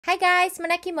Hi guys,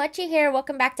 Maneki Mochi here.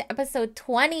 Welcome back to episode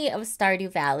 20 of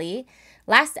Stardew Valley.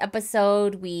 Last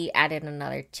episode, we added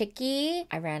another chickie.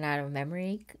 I ran out of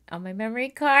memory on my memory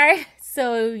card.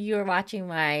 So you were watching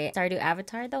my Stardew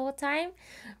avatar the whole time,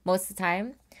 most of the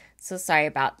time. So sorry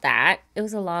about that. It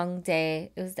was a long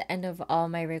day. It was the end of all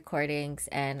my recordings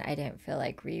and I didn't feel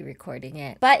like re-recording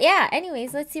it. But yeah,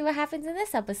 anyways, let's see what happens in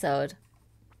this episode.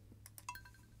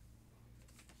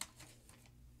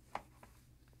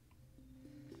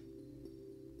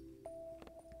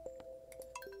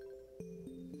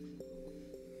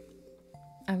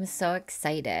 I'm so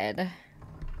excited.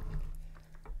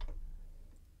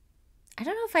 I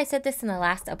don't know if I said this in the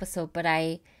last episode, but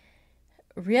I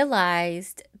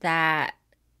realized that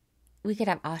we could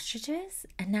have ostriches,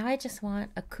 and now I just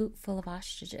want a coop full of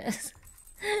ostriches.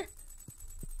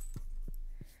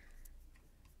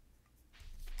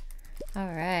 All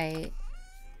right.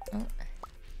 Oh.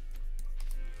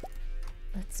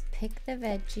 Let's pick the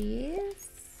veggies.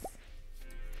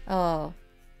 Oh.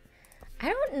 I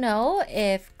don't know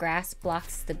if grass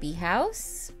blocks the bee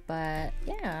house, but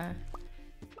yeah.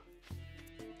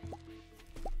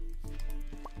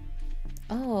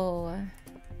 Oh.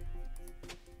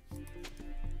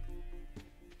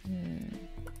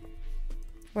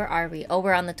 Where are we? Oh,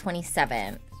 we're on the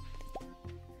 27th.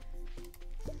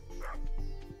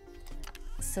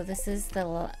 So this is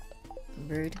the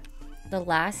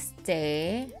last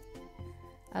day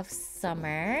of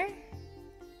summer.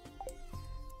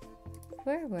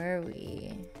 Where were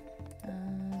we?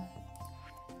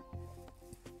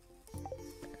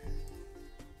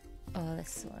 Oh,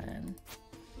 this one.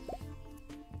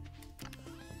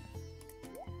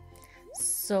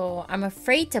 So I'm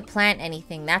afraid to plant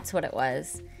anything. That's what it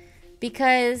was.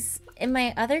 Because in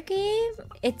my other game,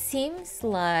 it seems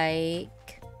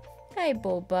like... Hi,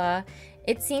 Boba.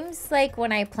 It seems like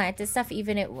when I planted stuff,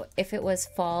 even if it was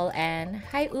fall and...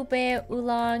 Hi, Ube,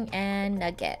 Oolong, and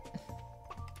Nugget.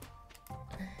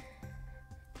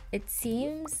 It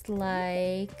seems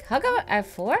like... How come I have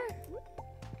 4?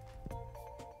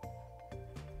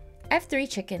 I have 3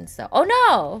 chickens though. Oh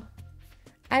no!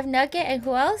 I have Nugget and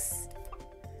who else?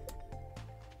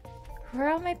 Who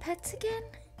are all my pets again?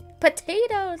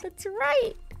 Potato! That's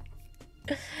right!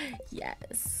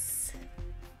 Yes.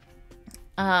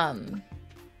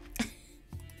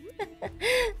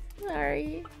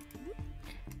 Sorry.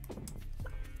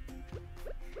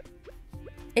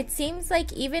 It seems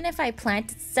like even if I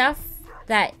planted stuff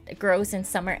that grows in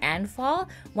summer and fall,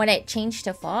 when it changed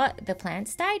to fall, the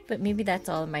plants died, but maybe that's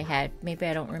all in my head. Maybe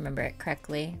I don't remember it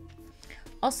correctly.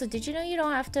 Also, did you know you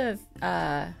don't have to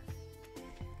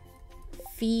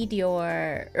feed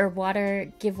your,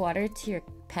 or give water to your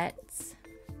pets?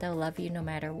 They'll love you no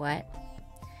matter what.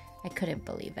 I couldn't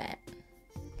believe it.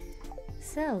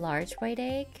 Is that a large white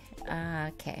egg?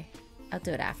 Okay, I'll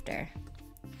do it after.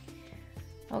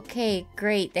 Okay,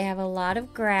 great. They have a lot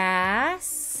of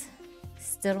grass.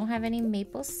 Still don't have any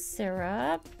maple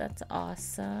syrup. That's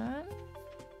awesome.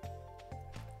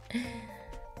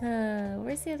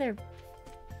 Where's the other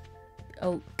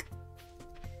oak?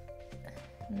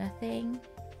 Nothing.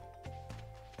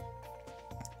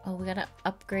 Oh, we gotta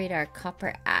upgrade our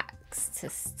copper axe to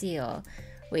steel.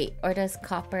 Wait, or does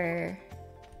copper...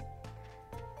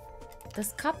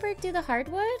 Does copper do the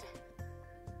hardwood?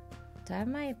 Do I have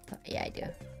my... Yeah, I do.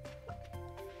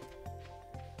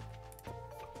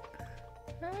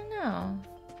 I don't know.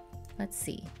 Let's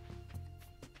see.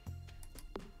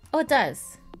 Oh, it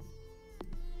does.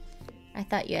 I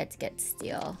thought you had to get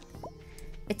steel.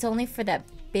 It's only for that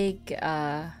big,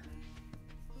 there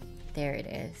it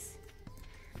is.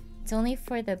 It's only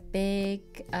for the big,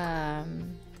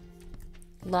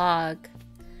 logs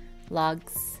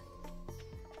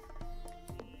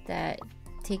that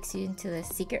takes you into the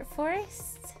secret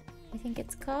forest, I think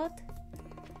it's called.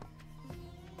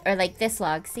 Or like this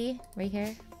log, see? Right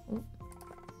here. Ooh.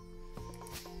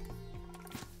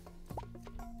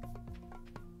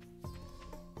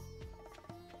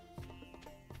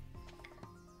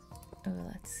 Oh,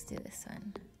 let's do this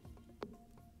one.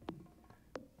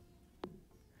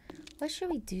 What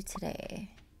should we do today?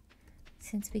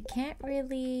 Since we can't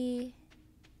really...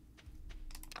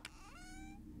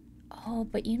 Oh,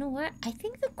 but you know what? I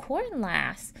think the corn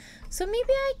lasts. So maybe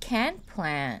I can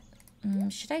plant.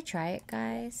 Should I try it,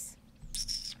 guys?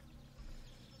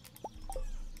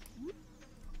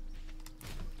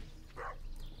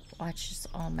 Watch just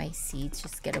all my seeds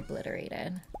just get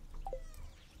obliterated.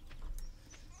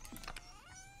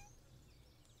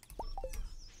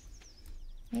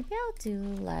 Maybe I'll do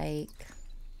like...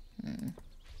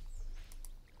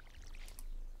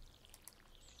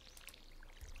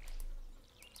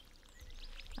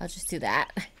 I'll just do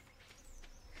that.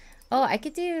 Oh, I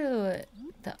could do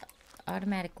the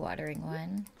automatic watering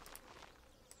one.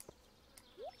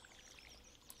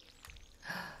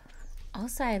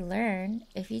 Also, I learned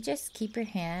if you just keep your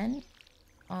hand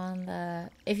on the...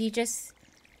 If you just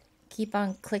keep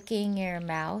on clicking your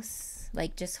mouse,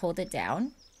 like just hold it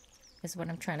down, is what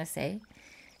I'm trying to say,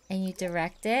 and you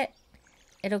direct it,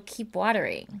 it'll keep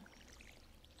watering.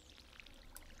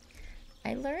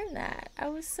 I learned that. I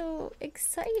was so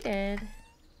excited.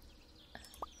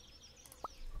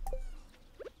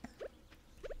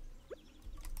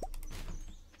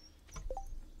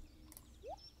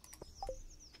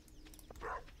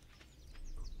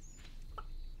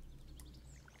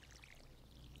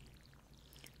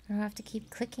 I don't have to keep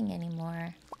clicking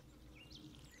anymore.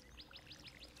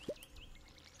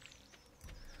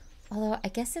 Although, I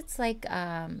guess it's like,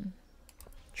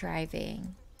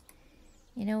 driving.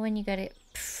 You know when you gotta...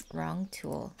 wrong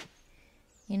tool.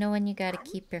 You know when you gotta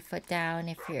keep your foot down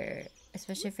if you're...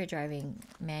 Especially if you're driving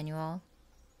manual.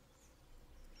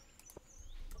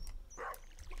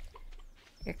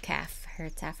 Your calf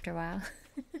hurts after a while.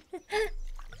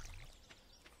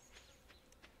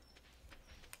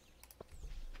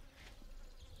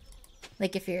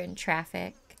 Like if you're in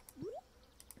traffic.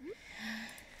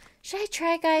 Should I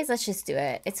try, guys? Let's just do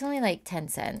it. It's only like 10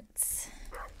 cents.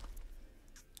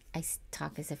 I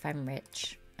talk as if I'm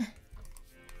rich.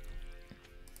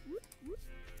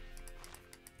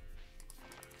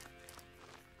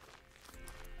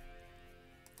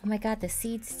 Oh my god, the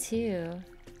seeds too.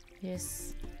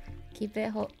 Just keep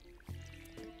it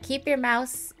keep your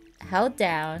mouse held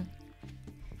down.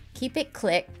 Keep it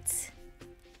clicked.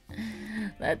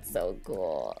 That's so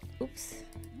cool. Oops.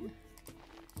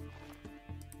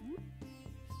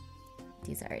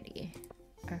 These already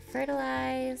are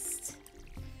fertilized.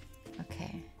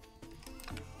 Okay.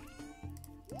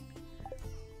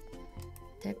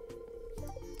 What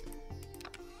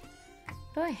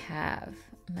do I have?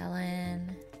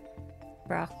 Melon,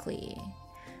 broccoli.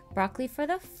 Broccoli for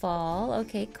the fall.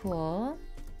 Okay, cool.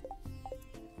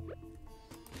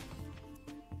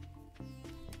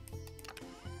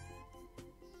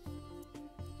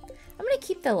 I'm gonna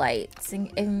keep the lights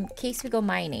in case we go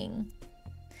mining.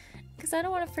 Because I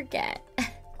don't want to forget.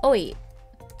 Oh, wait.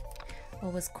 Oh,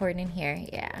 was corn in here?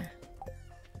 Yeah.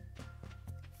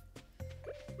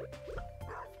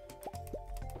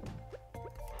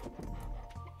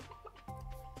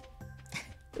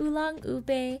 Oolong,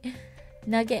 ube,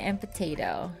 nugget, and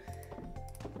potato.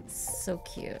 So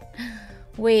cute.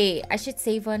 Wait, I should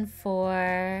save one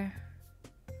for...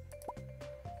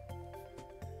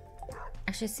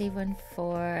 I should save one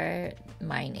for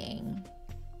mining.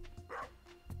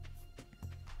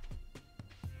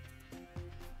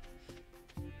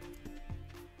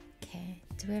 Okay,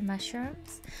 do we have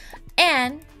mushrooms?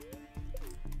 And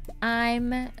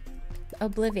I'm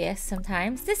oblivious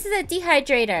sometimes. This is a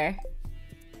dehydrator.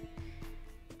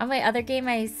 On my other game,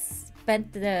 I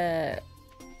bought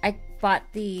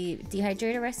the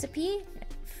dehydrator recipe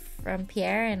from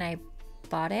Pierre and I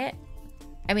bought it.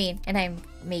 And I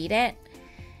made it.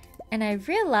 And I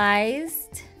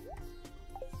realized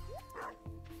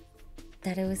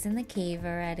that it was in the cave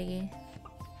already.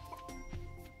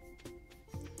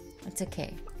 It's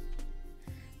okay.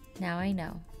 Now I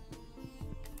know.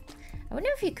 I wonder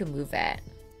if you could move it.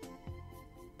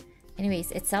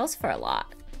 Anyways, it sells for a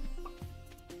lot.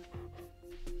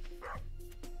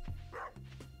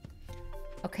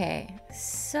 Okay,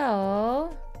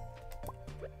 so...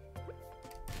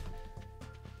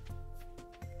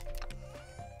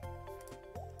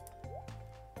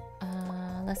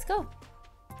 let's go.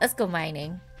 Let's go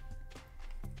mining.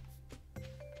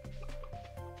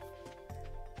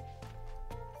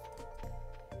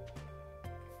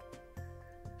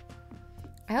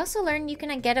 I also learned you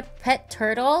can get a pet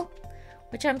turtle,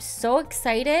 which I'm so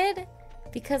excited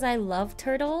because I love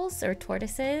turtles or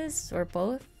tortoises or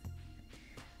both.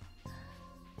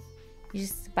 You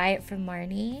just buy it from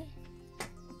Marnie.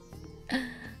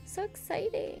 So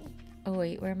exciting. Oh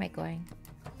wait, where am I going?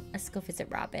 Let's go visit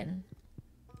Robin.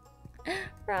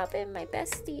 Robin, my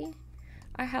bestie.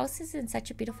 Our house is in such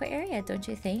a beautiful area, don't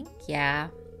you think? Yeah.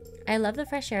 I love the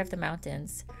fresh air of the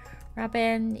mountains.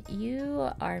 Robin, you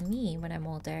are me when I'm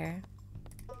older.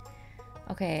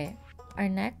 Okay, our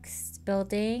next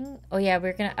building. Oh yeah,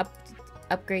 we're gonna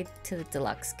upgrade to the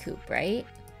deluxe coupe, right?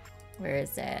 Where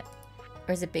is it?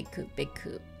 Or is it big coupe? Big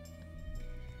coupe.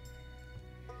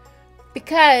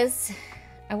 Because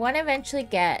I want to eventually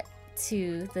get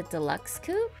to the deluxe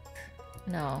coupe.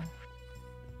 No.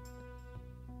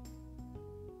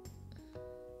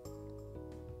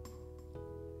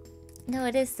 No,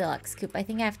 it is deluxe coupe. I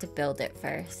think I have to build it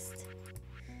first.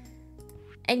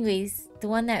 Anyways, the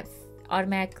one that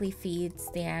automatically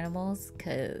feeds the animals,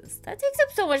 because that takes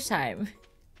up so much time.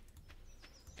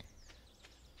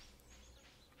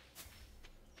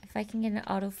 If I can get an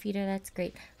auto feeder, that's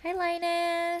great. Hi,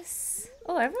 Linus.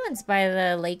 Oh, everyone's by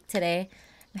the lake today.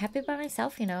 I'm happy by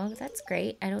myself, you know. That's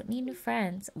great. I don't need new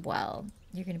friends. Well,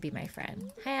 you're going to be my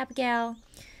friend. Hi, Abigail.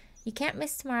 You can't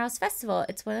miss tomorrow's festival.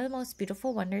 It's one of the most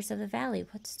beautiful wonders of the valley.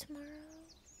 What's tomorrow?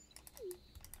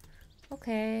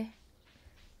 Okay.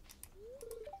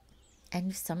 End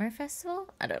of summer festival?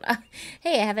 I don't know.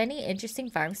 Hey, have any interesting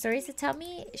farm stories to tell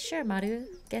me? Sure, Maru.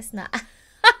 Guess not.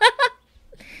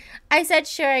 I said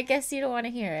sure. I guess you don't want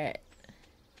to hear it.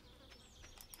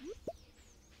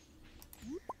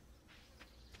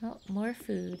 Oh, more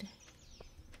food.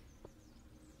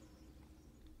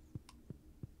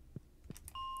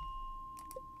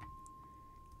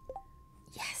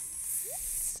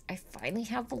 Yes! I finally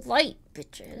have light,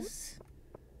 bitches.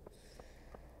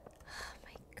 Oh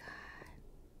my god.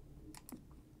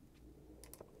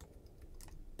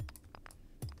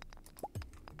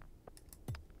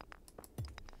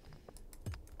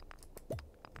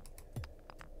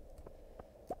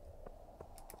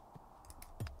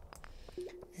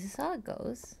 Is this how it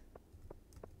goes?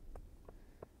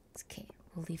 It's okay.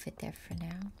 We'll leave it there for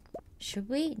now. Should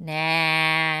we?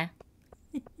 Nah.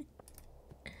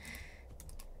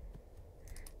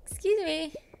 Excuse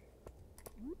me.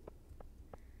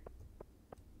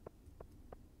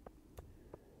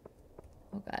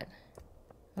 Oh god.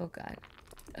 Oh god.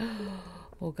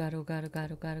 Oh god, oh god, oh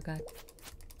god, oh god, oh god.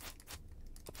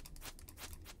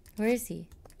 Where is he?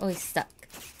 Oh, he's stuck.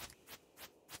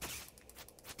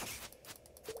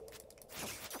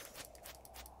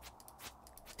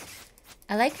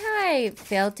 I like how I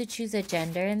failed to choose a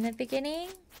gender in the beginning.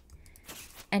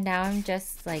 And now I'm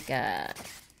just like a...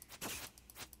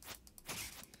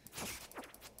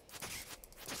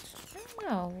 I don't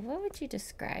know. What would you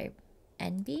describe?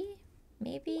 NB?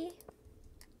 Maybe?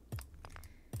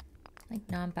 Like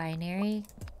non-binary?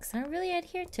 Because I don't really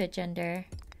adhere to a gender.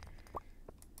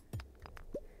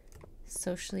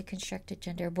 Socially constructed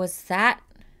gender. Was that...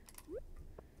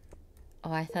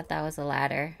 Oh, I thought that was a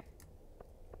ladder.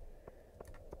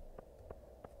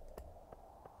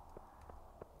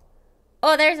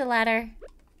 Oh, there's a ladder.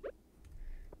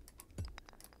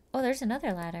 Oh, there's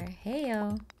another ladder.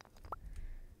 Hey-yo.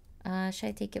 Should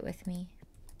I take it with me?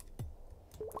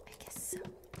 I guess so.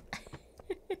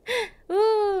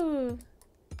 Ooh.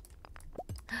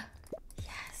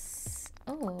 Yes.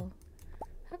 Oh.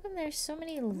 How come there's so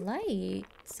many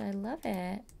lights? I love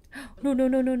it. No, no,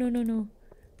 no, no, no, no, no.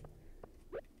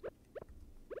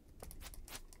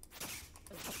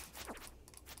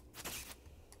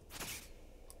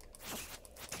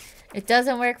 It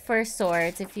doesn't work for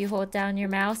swords. If you hold down your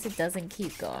mouse, it doesn't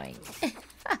keep going.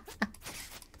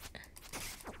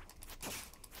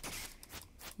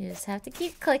 You just have to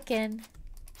keep clicking.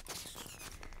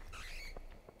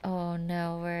 Oh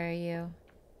no, where are you?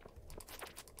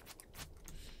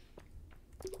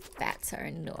 Bats are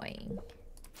annoying.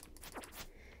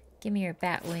 Give me your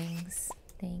bat wings.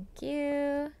 Thank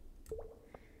you.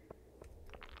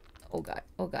 Oh god,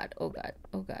 oh god, oh god,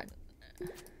 oh god.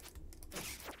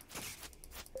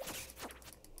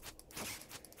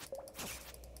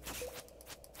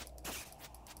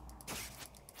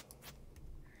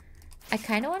 I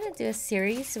kind of want to do a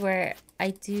series where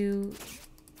I do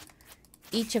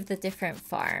each of the different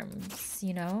farms,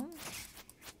 you know?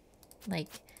 Like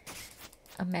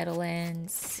a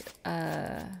Meadowlands,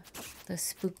 the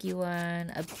spooky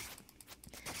one. I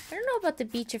don't know about the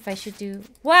beach if I should do...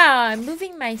 Wow, I'm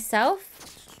moving myself?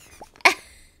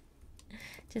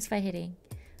 Just by hitting.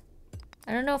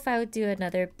 I don't know if I would do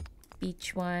another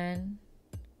beach one.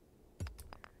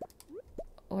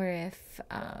 Or if,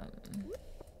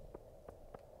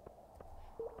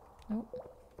 Nope.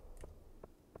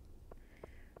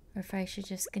 Or if I should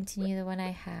just continue the one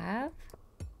I have.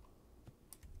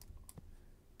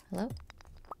 Hello?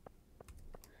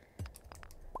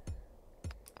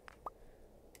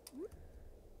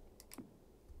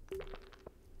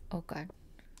 Oh god.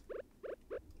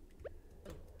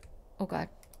 Oh god.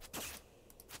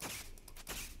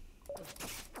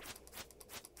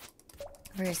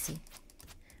 Where is he?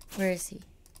 Where is he?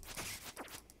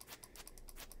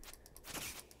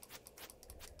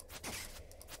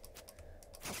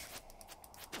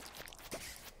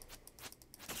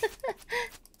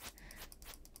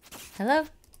 Hello?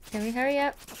 Can we hurry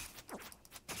up?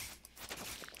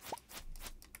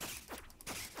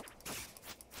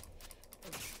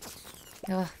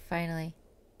 Oh, finally.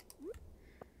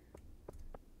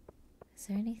 Is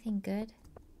there anything good?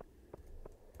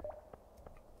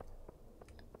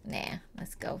 Nah,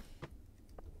 Let's go.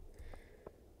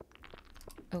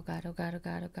 Oh god, oh god, oh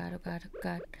god, oh god, oh god, oh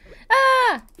god.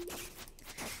 Ah!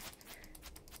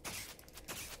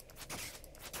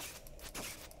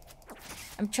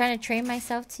 I'm trying to train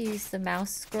myself to use the mouse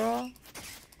scroll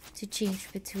to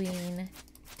change between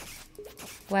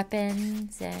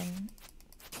weapons and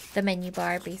the menu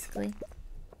bar, basically.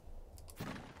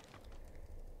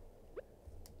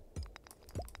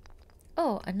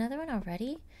 Oh, another one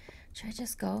already? Should I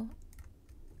just go?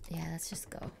 Yeah, let's just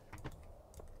go.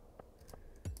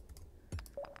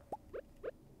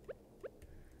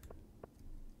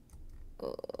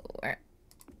 Oh, where?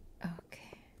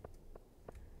 Okay.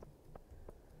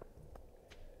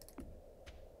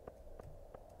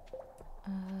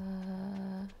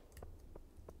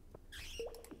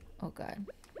 Oh god.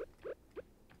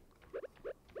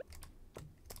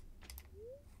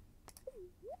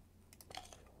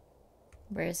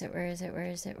 Where is it? Where is it? Where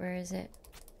is it? Where is it?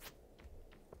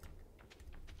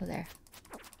 Oh, there.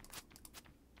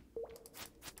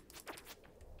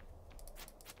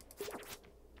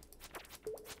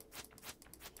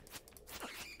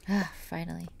 Ah,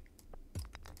 finally.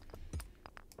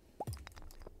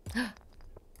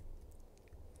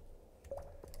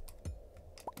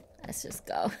 Let's just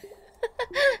go.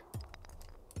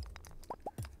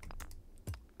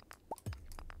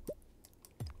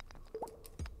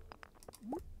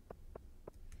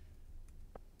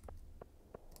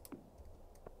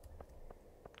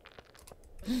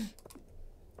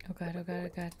 Oh god, oh god, oh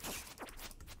god.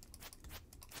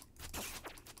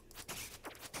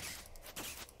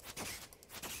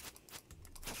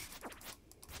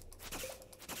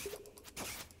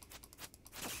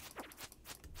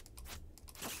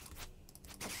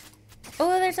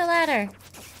 Oh, there's a ladder.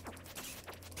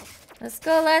 Let's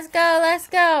go, let's go, let's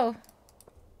go.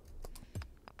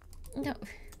 No.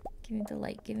 Give me the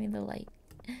light, give me the light.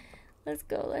 Let's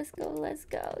go, let's go, let's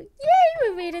go. Yay,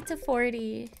 we made it to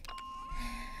 40.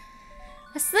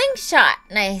 A slingshot,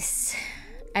 nice.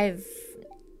 I've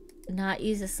not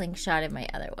used a slingshot in my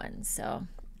other ones, so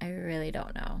I really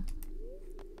don't know.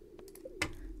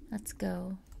 Let's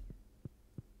go.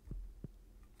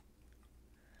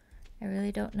 I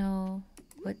really don't know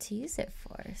what to use it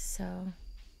for, so...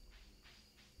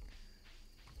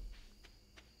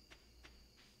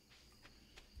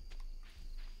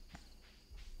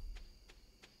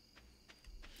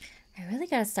 I really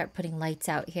gotta start putting lights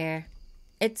out here.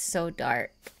 It's so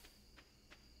dark.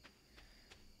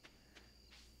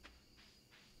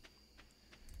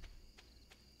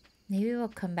 Maybe we'll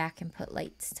come back and put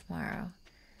lights tomorrow.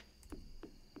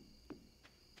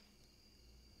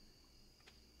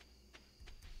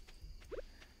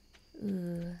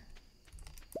 Ooh.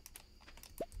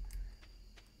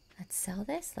 Let's sell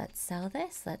this, let's sell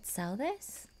this, let's sell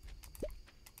this.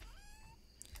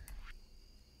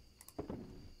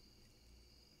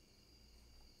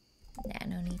 Nah,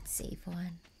 no need to save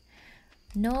one.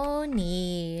 No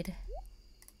need.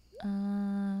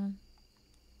 Oh,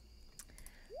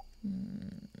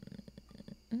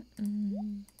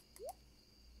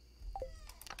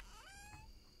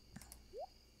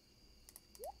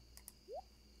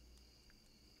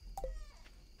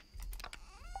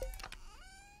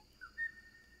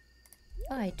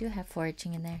 I do have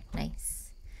foraging in there.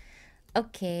 Nice.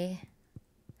 Okay.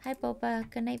 Hi, Boba.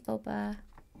 Good night, Boba.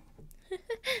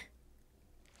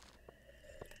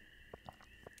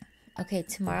 Okay,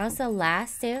 tomorrow's the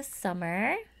last day of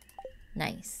summer.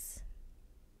 Nice.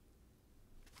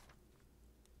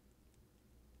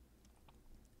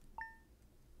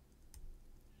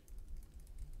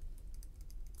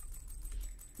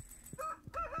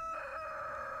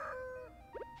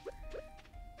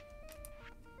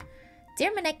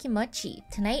 Dear Maneki Mochi,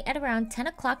 tonight at around 10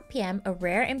 o'clock p.m., a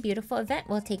rare and beautiful event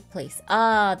will take place.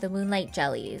 Ah, the Moonlight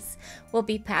Jellies will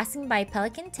be passing by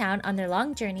Pelican Town on their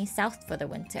long journey south for the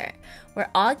winter.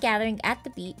 We're all gathering at the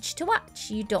beach to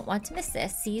watch. You don't want to miss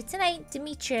this. See you tonight,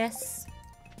 Demetrius.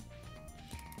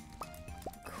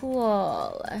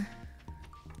 Cool.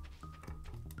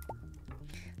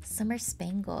 Summer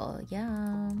Spangle,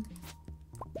 yum.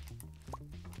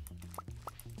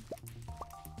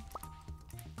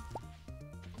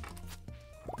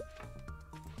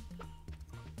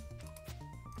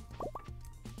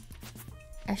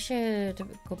 I should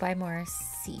go buy more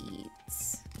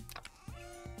seeds.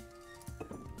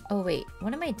 Oh wait,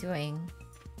 what am I doing?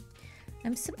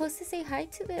 I'm supposed to say hi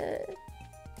to the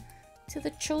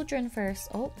children first.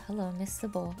 Oh, hello, Miss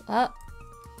Sybil. Oh.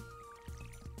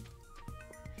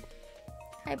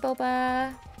 Hi,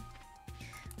 Boba.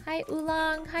 Hi,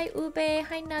 Oolong. Hi, Ube.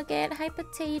 Hi, Nugget. Hi,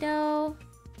 Potato.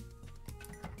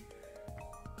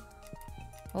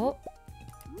 Oh.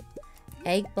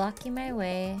 Egg blocking my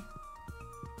way.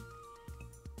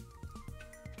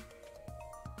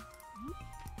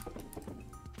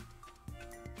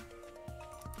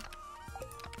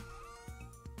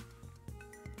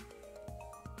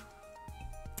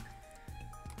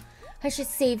 I should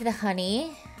save the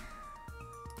honey.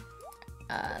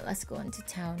 Let's go into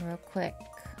town real quick.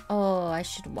 Oh, I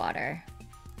should water.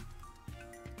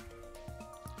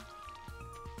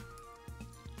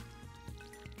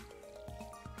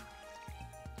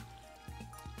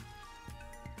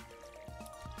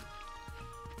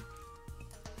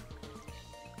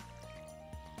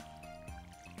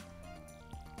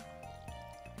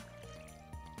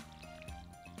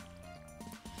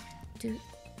 Do,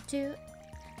 do,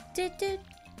 do, do,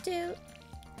 do,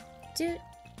 do,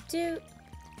 do,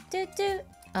 do, do.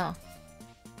 Oh.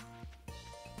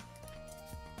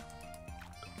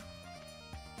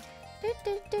 Do,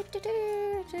 do, do, do,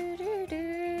 do, do, do, do.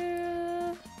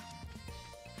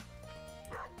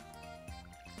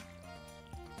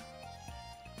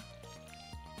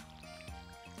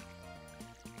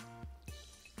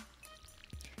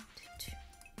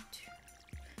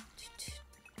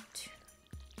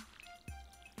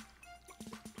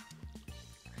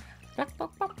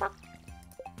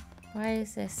 Why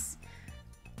is this?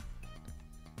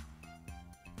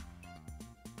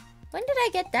 When did I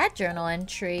get that journal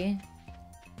entry?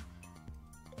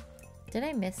 Did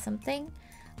I miss something?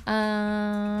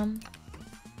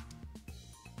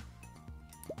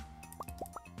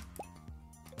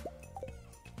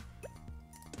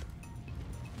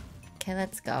 Okay,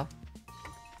 let's go.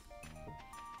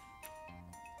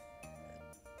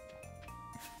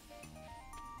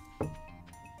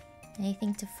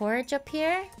 Anything to forage up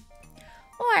here?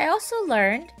 Oh, I also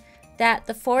learned that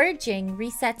the foraging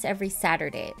resets every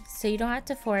Saturday, so you don't have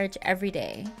to forage every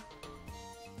day.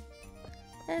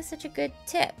 That is such a good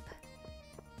tip.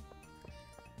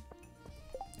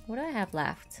 What do I have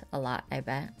left? A lot, I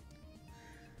bet.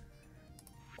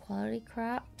 Quality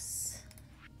crops.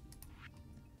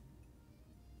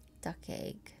 Duck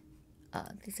egg.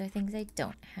 These are things I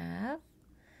don't have.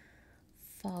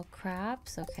 Fall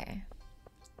crops, okay.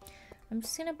 I'm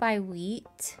just gonna buy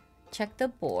wheat. Check the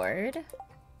board.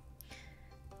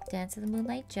 Dance of the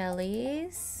Moonlight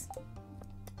jellies.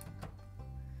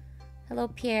 Hello,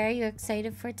 Pierre. You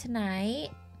excited for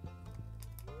tonight?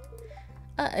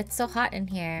 It's so hot in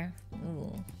here.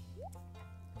 Ooh.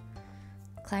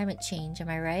 Climate change, am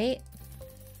I right?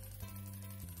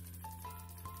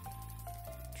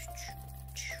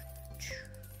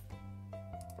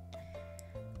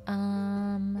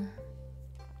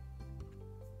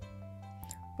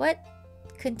 What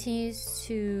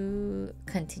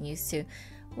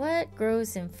what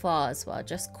grows in fall as well?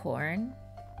 Just corn?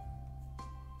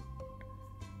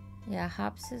 Yeah,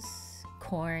 hops is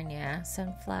corn, yeah.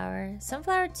 Sunflower.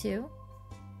 Sunflower too.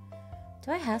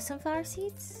 Do I have sunflower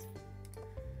seeds?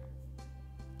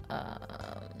 I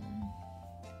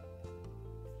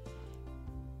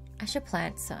should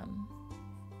plant some.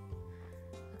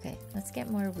 Okay, let's get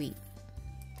more wheat.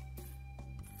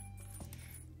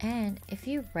 And if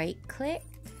you right click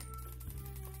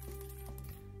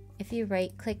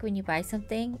when you buy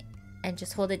something and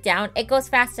just hold it down, it goes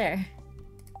faster.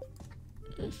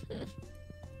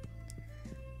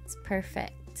 It's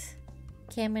perfect.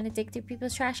 Okay, I'm gonna dig through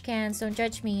people's trash cans. Don't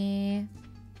judge me.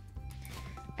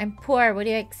 I'm poor. What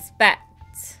do you expect?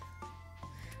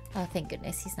 Oh, thank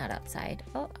goodness he's not outside.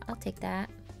 Oh, I'll take that.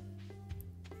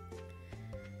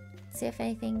 See if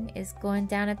anything is going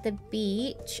down at the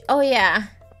beach. Oh, yeah.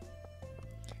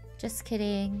 Just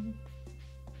kidding.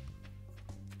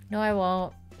 No, I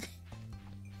won't.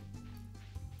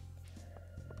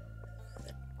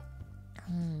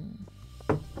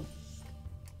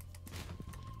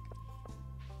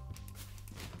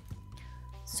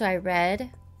 So I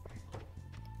read...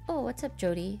 Oh, what's up,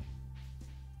 Jody?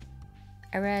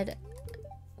 I read...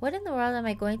 What in the world am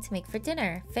I going to make for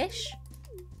dinner? Fish?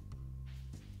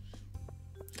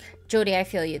 Jody, I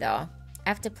feel you, though. I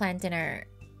have to plan dinner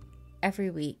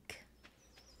every week.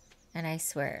 And I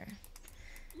swear...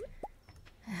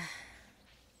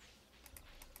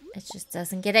 It just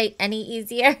doesn't get any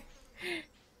easier.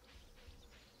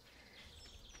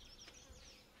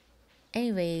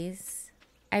 Anyways,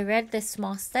 I read this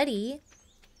small study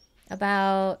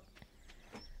about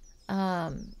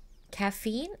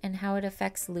caffeine and how it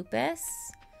affects lupus.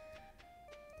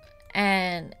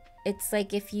 And it's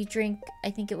like if you drink,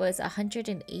 I think it was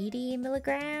 180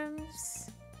 milligrams,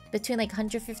 between like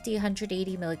 150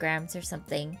 180 milligrams or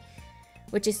something,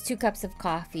 which is 2 cups of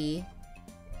coffee,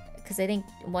 because I think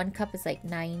 1 cup is like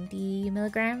 90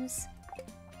 milligrams,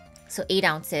 so 8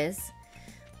 ounces.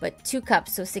 But 2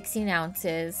 cups, so 16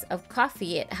 ounces of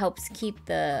coffee, it helps keep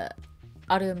the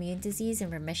autoimmune disease in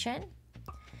remission.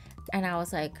 And I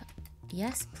was like,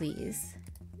 yes, please.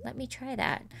 Let me try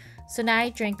that. So now I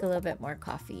drink a little bit more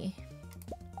coffee.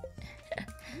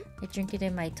 I drink it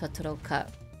in my Totoro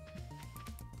cup.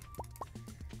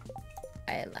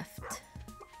 I left.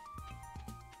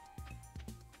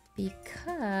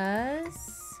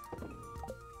 Because...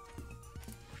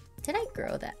 Did I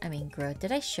grow that? I mean, grow.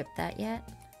 Did I ship that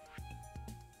yet?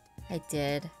 I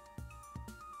did.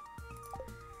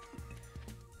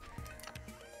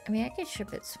 I mean, I could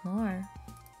ship it some more.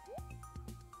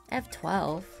 I have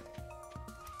 12.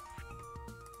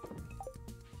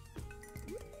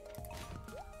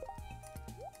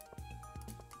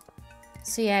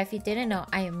 So yeah, if you didn't know,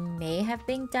 I may have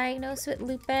been diagnosed with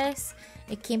lupus.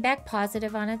 It came back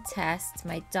positive on a test.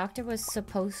 My doctor was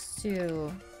supposed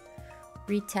to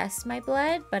retest my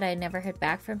blood, but I never heard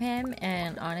back from him.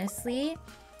 And honestly,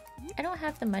 I don't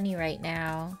have the money right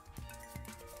now.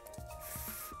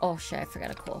 Oh shit, I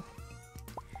forgot a call.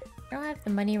 I don't have the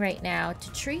money right now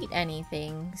to treat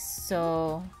anything.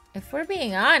 So if we're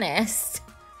being honest,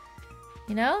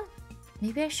 you know,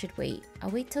 maybe I should wait. I'll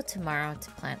wait till tomorrow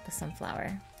to plant the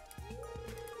sunflower.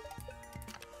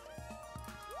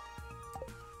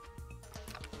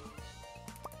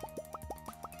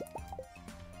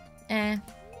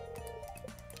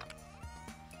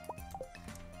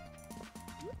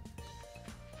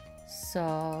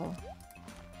 So,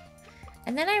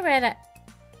 and then I read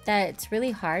that it's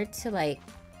really hard to like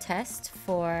test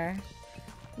for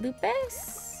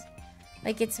lupus.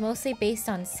 Like it's mostly based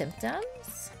on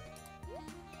symptoms.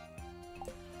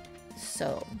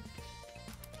 So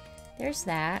there's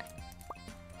that.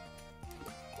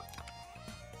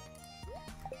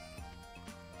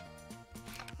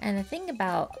 And the thing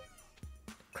about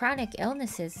chronic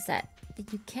illnesses is that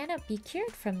you cannot be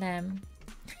cured from them.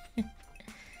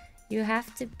 You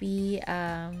have to be,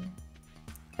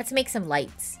 let's make some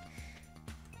lights.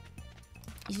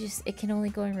 It can only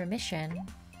go in remission.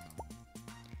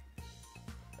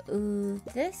 Ooh,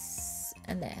 this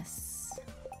and this.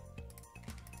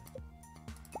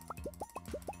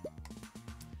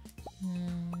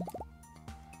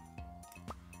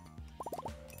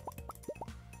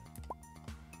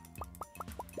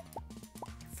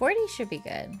 40 should be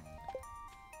good.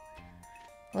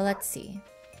 Well, let's see.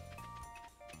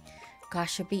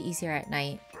 Gosh, it'll be easier at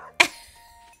night.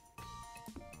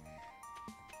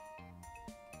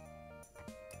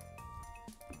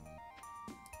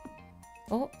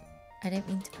 Oh, I didn't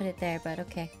mean to put it there, but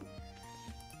okay.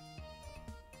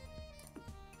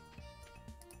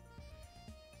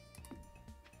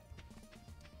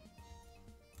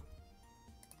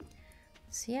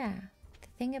 So yeah, the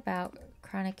thing about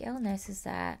chronic illness is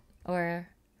that, or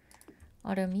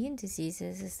autoimmune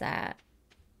diseases is that,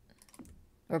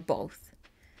 or both,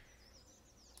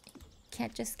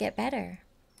 can't just get better.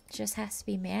 It just has to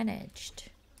be managed,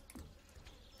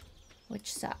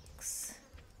 which sucks.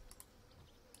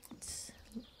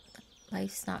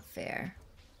 Life's not fair.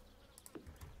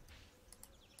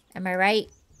 Am I right?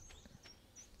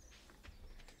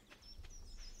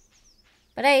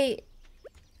 But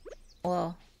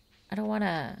well, I don't want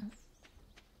to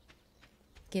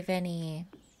give any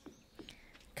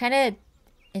kind of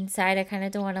inside. I kind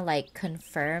of don't want to like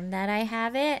confirm that I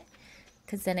have it,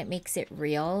 because then it makes it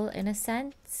real in a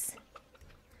sense.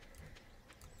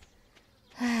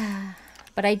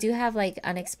 But I do have like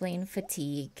unexplained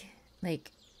fatigue.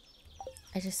 Like,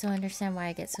 I just don't understand why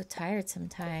I get so tired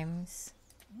sometimes.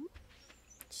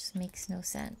 It just makes no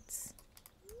sense.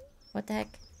 What the heck?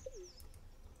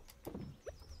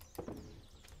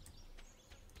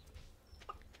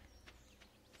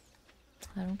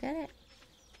 I don't get it.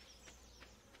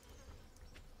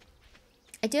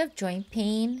 I do have joint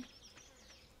pain,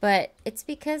 but it's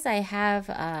because I have,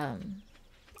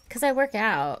 because I work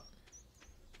out.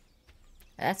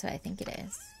 That's what I think it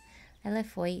is. I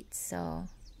lift weights, so.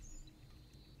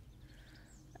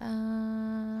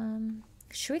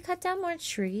 Should we cut down more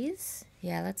trees?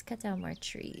 Yeah, let's cut down more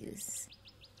trees.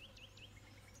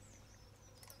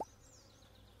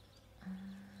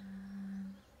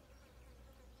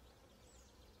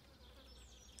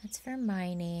 That's for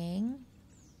mining.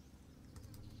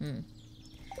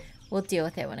 We'll deal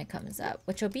with it when it comes up,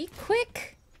 which will be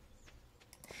quick.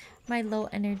 My low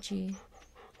energy.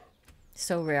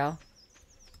 So real.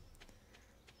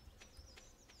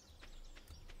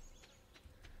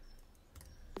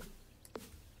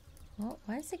 Oh,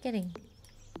 why is it getting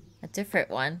a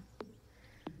different one?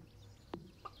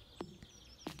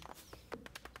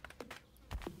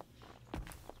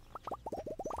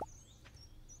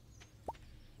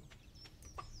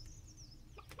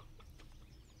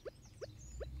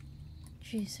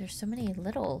 Jeez, there's so many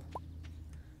little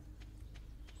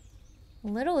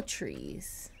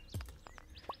trees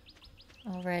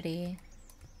already.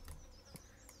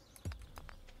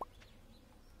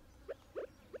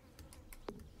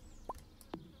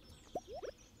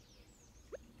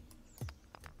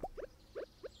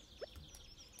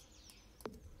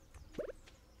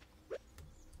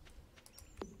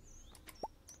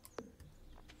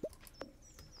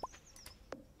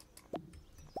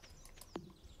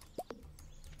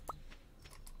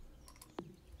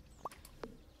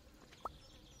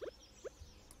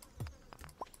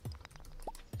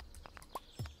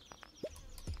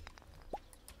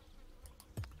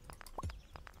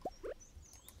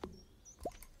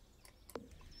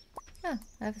 Oh,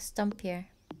 I have a stump here.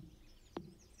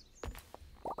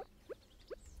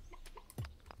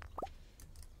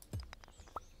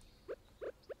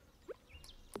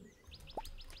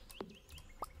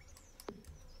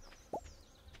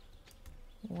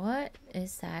 What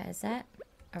is that? Is that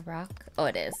a rock? Oh,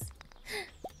 it is.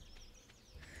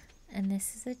 And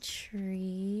this is a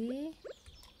tree.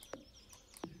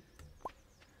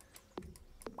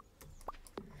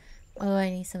 Oh, I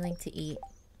need something to eat.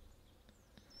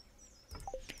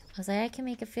 I was like, I can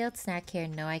make a field snack here.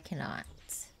 No, I cannot.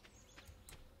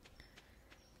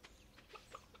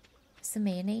 Is the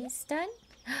mayonnaise done?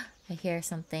 I hear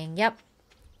something. Yep.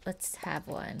 Let's have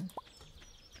one.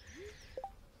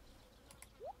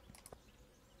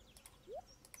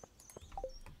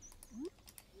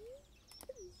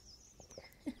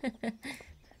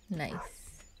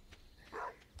 Nice.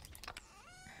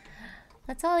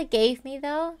 That's all it gave me,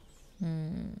 though?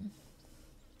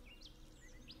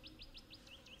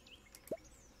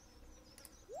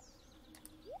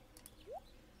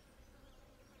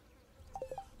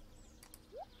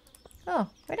 Oh,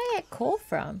 where did I get coal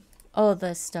from? Oh,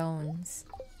 the stones.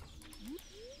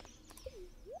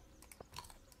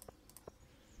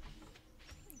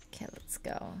 Okay, let's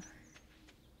go.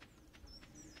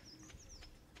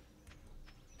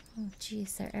 Oh,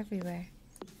 jeez, they're everywhere.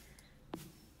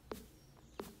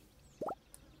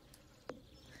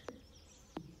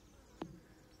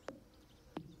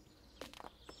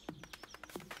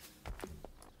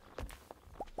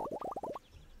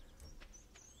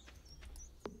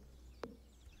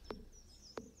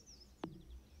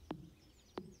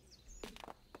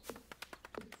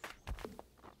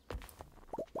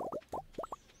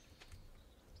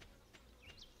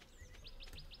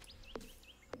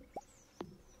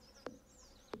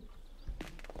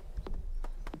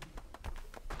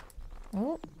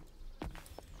 Oh.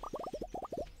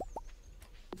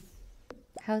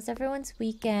 How's everyone's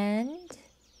weekend?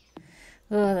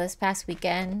 Oh, this past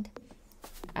weekend,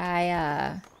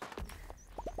 I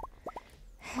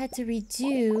had to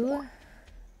redo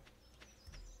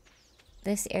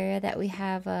this area that we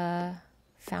have a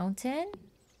fountain.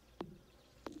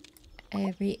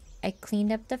 I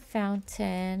cleaned up the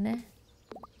fountain.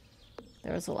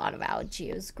 There was a lot of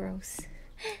algae. It was gross.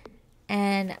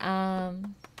 And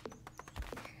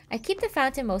I keep the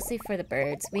fountain mostly for the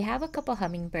birds. We have a couple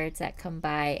hummingbirds that come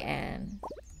by and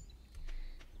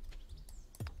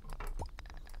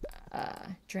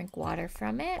drink water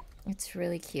from it. It's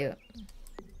really cute.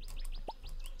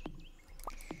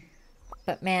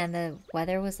 But man, the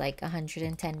weather was like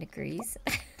 110 degrees.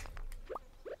 It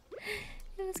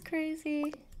was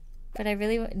crazy. But I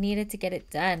really needed to get it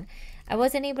done. I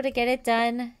wasn't able to get it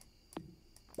done.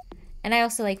 And I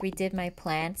also like redid my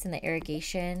plants and the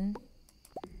irrigation.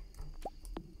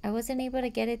 I wasn't able to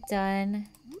get it done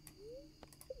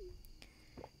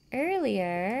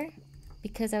earlier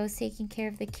because I was taking care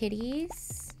of the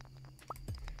kitties.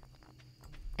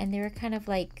 And they were kind of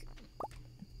like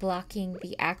blocking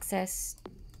the access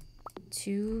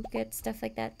to get stuff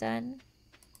like that done.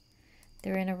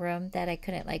 They're in a room that I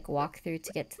couldn't like walk through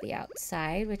to get to the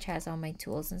outside, which has all my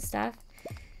tools and stuff.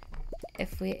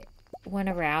 If we went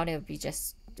around, it would be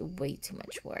just way too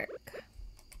much work.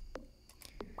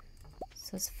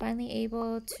 So I was finally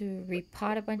able to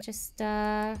repot a bunch of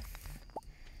stuff,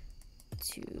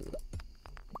 to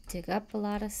dig up a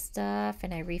lot of stuff,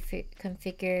 and I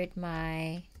reconfigured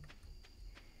my...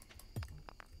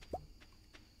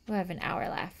 We have an hour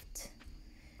left.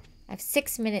 I have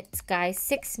 6 minutes, guys.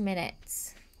 6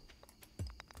 minutes.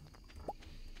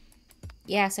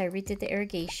 Yeah, so I redid the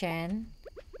irrigation.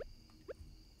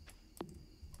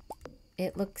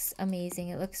 It looks amazing.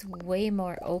 It looks way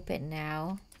more open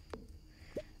now.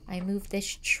 I moved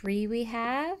this tree we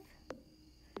have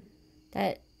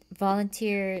that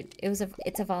volunteered. It's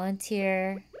a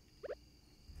volunteer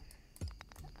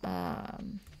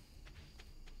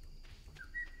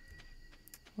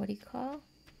what do you call?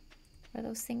 What are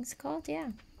those things called? Yeah.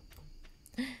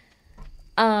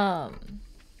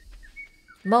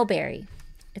 Mulberry.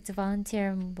 It's a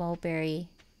volunteer mulberry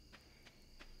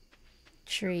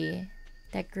tree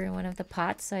that grew in one of the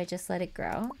pots, so I just let it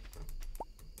grow.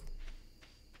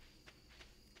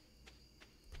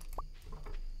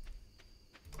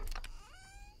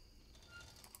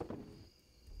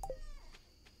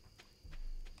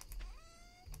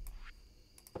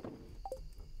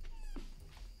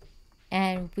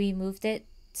 And we moved it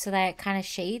so that it kind of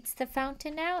shades the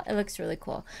fountain now. It looks really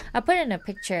cool. I'll put in a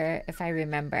picture if I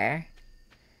remember.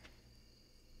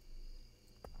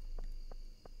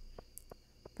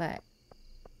 But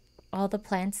all the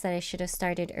plants that I should have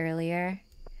started earlier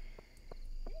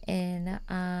in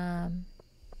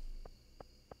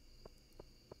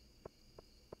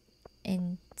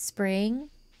spring,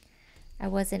 I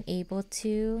wasn't able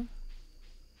to,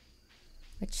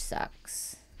 which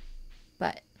sucks.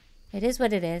 But it is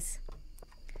what it is.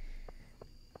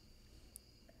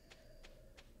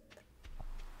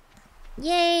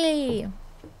 Yay!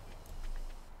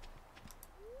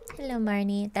 Hello,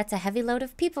 Marnie. That's a heavy load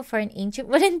of people for an ancient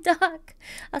wooden dock.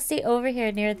 I'll stay over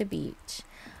here near the beach.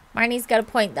 Marnie's got a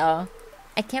point, though.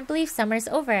 I can't believe summer's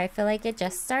over. I feel like it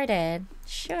just started.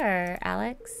 Sure,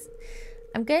 Alex.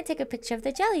 I'm gonna take a picture of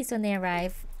the jellies when they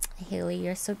arrive. Haley,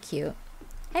 you're so cute.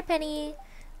 Hi, Penny.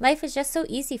 Life is just so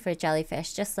easy for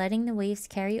jellyfish, just letting the waves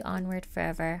carry you onward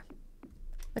forever.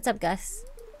 What's up, Gus?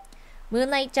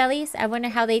 Moonlight jellies? I wonder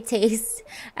how they taste.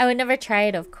 I would never try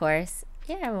it, of course.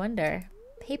 Yeah, I wonder.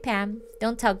 Hey, Pam.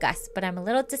 Don't tell Gus, but I'm a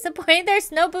little disappointed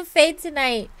there's no buffet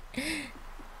tonight.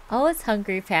 Always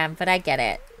hungry, Pam, but I get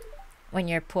it. When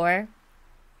you're poor,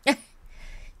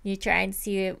 you try and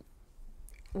see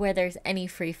where there's any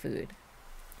free food.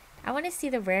 I want to see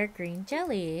the rare green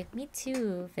jelly. Me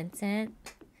too, Vincent.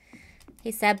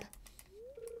 Hey, Seb.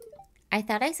 I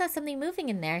thought I saw something moving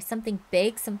in there. Something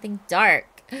big, something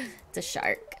dark. It's a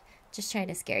shark. Just trying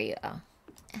to scare you. Oh.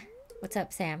 What's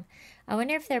up, Sam? I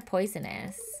wonder if they're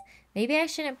poisonous. Maybe I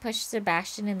shouldn't push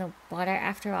Sebastian in the water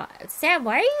after all. Sam,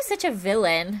 why are you such a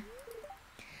villain?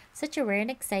 Such a rare and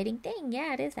exciting thing.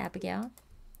 Yeah, it is, Abigail.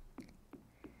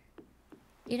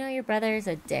 You know your brother is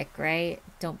a dick, right?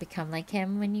 Don't become like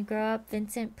him when you grow up,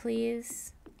 Vincent,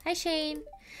 please. Hi, Shane.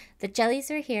 The jellies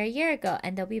were here a year ago,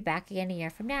 and they'll be back again a year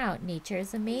from now. Nature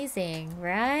is amazing,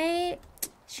 right?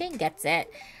 Shane gets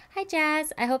it. Hi,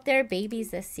 Jazz. I hope there are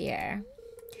babies this year.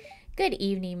 Good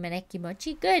evening,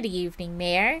 Maneki-mochi. Good evening,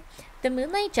 Mayor. The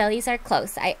Moonlight jellies are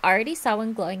close. I already saw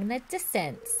one glowing in the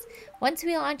distance. Once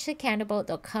we launch the candle boat,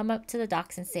 they'll come up to the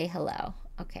docks and say hello.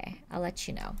 Okay, I'll let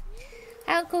you know.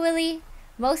 Hi, Uncle Willie.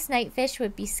 Most night fish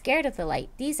would be scared of the light.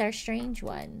 These are strange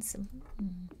ones.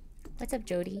 What's up,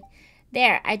 Jody?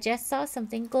 There, I just saw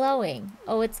something glowing.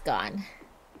 Oh, it's gone.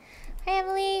 Hi,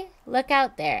 Emily. Look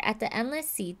out there. At the endless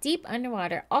sea, deep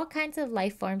underwater, all kinds of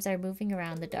life forms are moving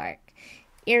around the dark.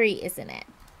 Eerie, isn't it?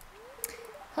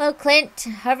 Hello, Clint.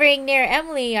 Hovering near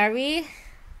Emily, are we?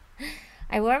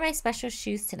 I wore my special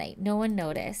shoes tonight. No one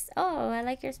noticed. Oh, I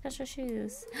like your special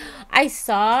shoes. I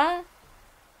saw...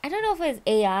 I don't know if it was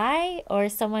AI or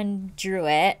someone drew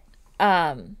it.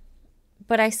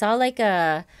 But I saw like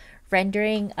a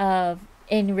rendering of,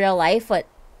 in real life, what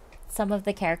some of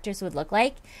the characters would look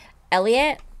like.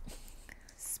 Elliot,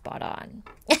 spot on.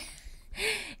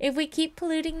 If we keep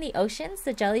polluting the oceans,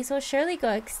 the jellies will surely go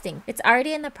extinct. It's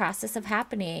already in the process of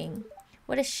happening.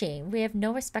 What a shame. We have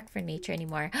no respect for nature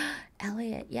anymore.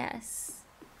 Elliot, yes.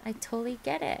 I totally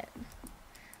get it.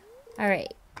 All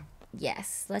right.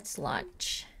 Yes, let's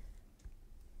launch.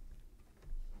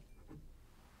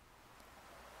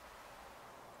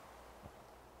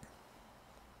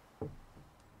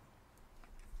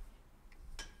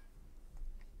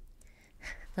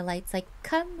 The light's like,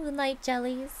 come, Moonlight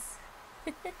jellies.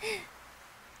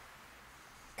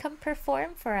 Come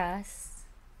perform for us.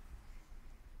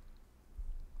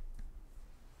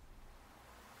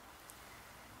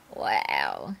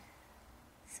 Wow.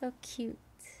 So cute.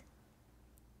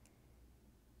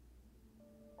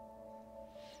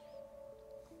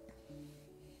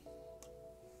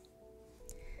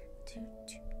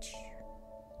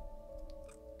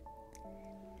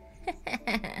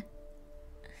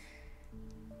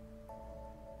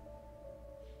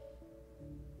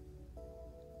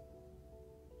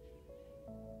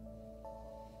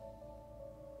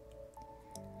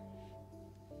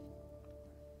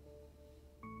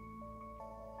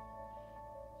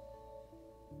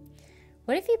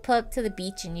 What if you pull up to the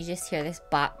beach and you just hear this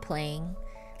bot playing?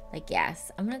 Like,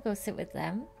 yes, I'm gonna go sit with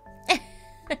them.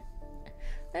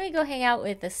 Let me go hang out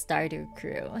with the Stardew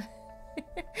crew.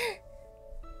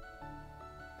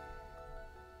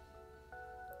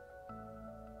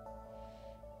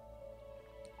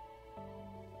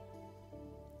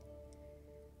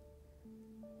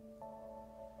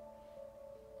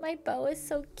 my bow is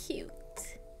so cute.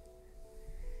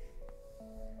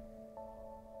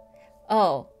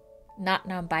 Oh, not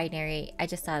non-binary. I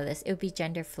just thought of this. It would be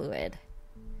gender fluid.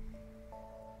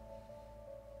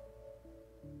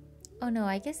 Oh no,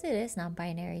 I guess it is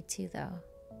non-binary too though.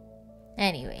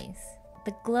 Anyways,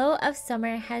 the glow of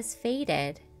summer has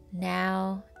faded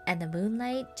now, and the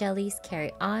moonlight jellies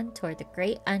carry on toward the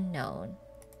great unknown.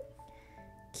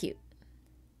 Cute.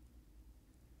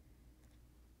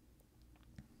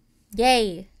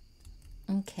 Yay!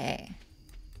 Okay.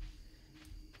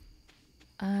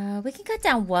 We can cut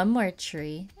down one more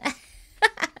tree.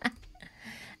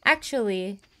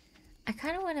 Actually, I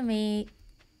kind of want to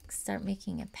start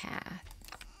making a path.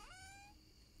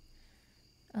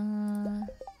 Do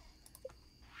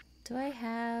I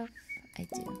have? I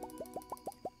do.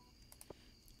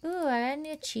 Ooh, I got an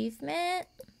achievement.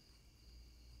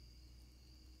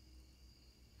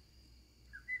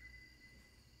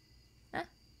 Huh?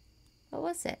 What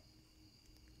was it?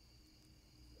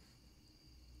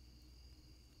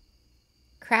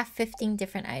 Craft 15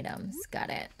 different items. Got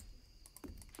it.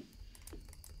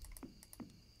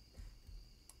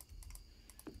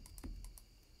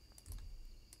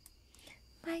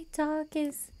 My dog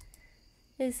is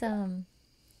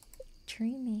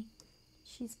dreamy.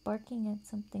 She's barking at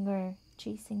something or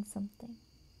chasing something.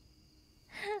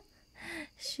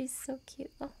 She's so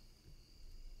cute. Oh.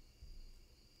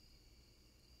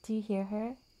 Do you hear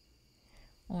her?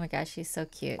 Oh my gosh, she's so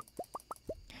cute.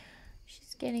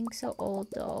 She's getting so old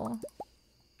though.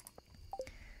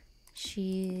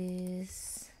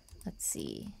 She's, let's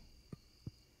see.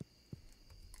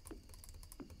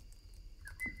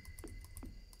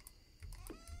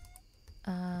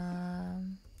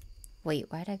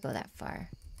 Wait, why'd I go that far?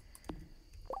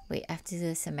 Wait, I have to do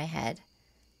this in my head.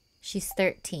 She's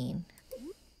 13.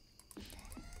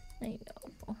 I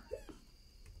know.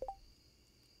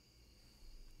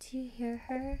 Do you hear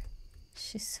her?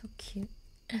 She's so cute.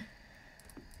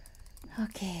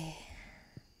 Okay.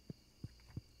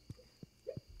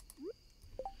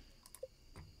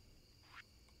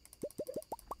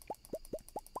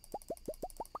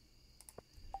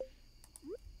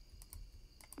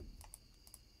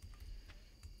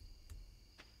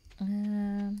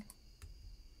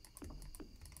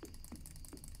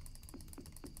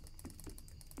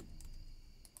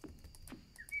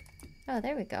 Oh,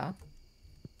 there we go.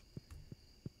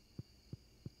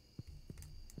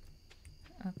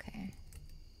 Okay.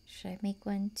 Should I make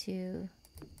one to...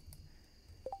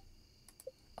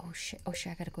 Oh shit, I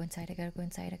gotta go inside, I gotta go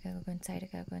inside.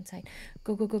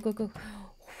 Go, go, go, go, go.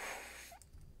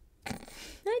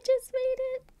 I just made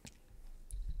it.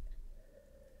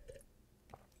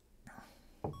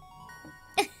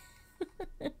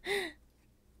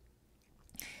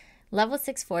 Level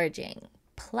 6 foraging.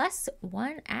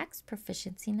 +1 axe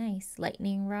proficiency. Nice.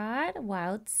 Lightning rod,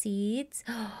 wild seeds.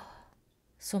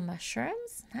 So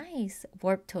mushrooms? Nice.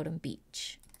 Warp totem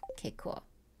beach. Okay, cool.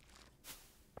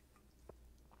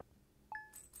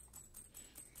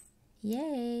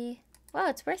 Yay. Wow,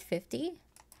 it's worth 50.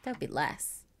 That would be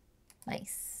less.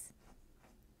 Nice.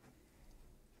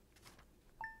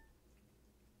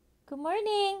 Good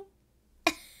morning.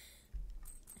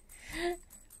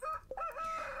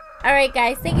 Alright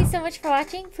guys, thank you so much for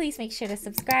watching. Please make sure to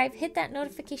subscribe, hit that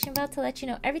notification bell to let you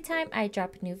know every time I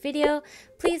drop a new video.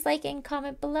 Please like and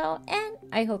comment below, and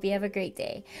I hope you have a great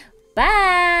day.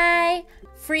 Bye!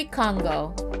 Free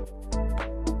Congo.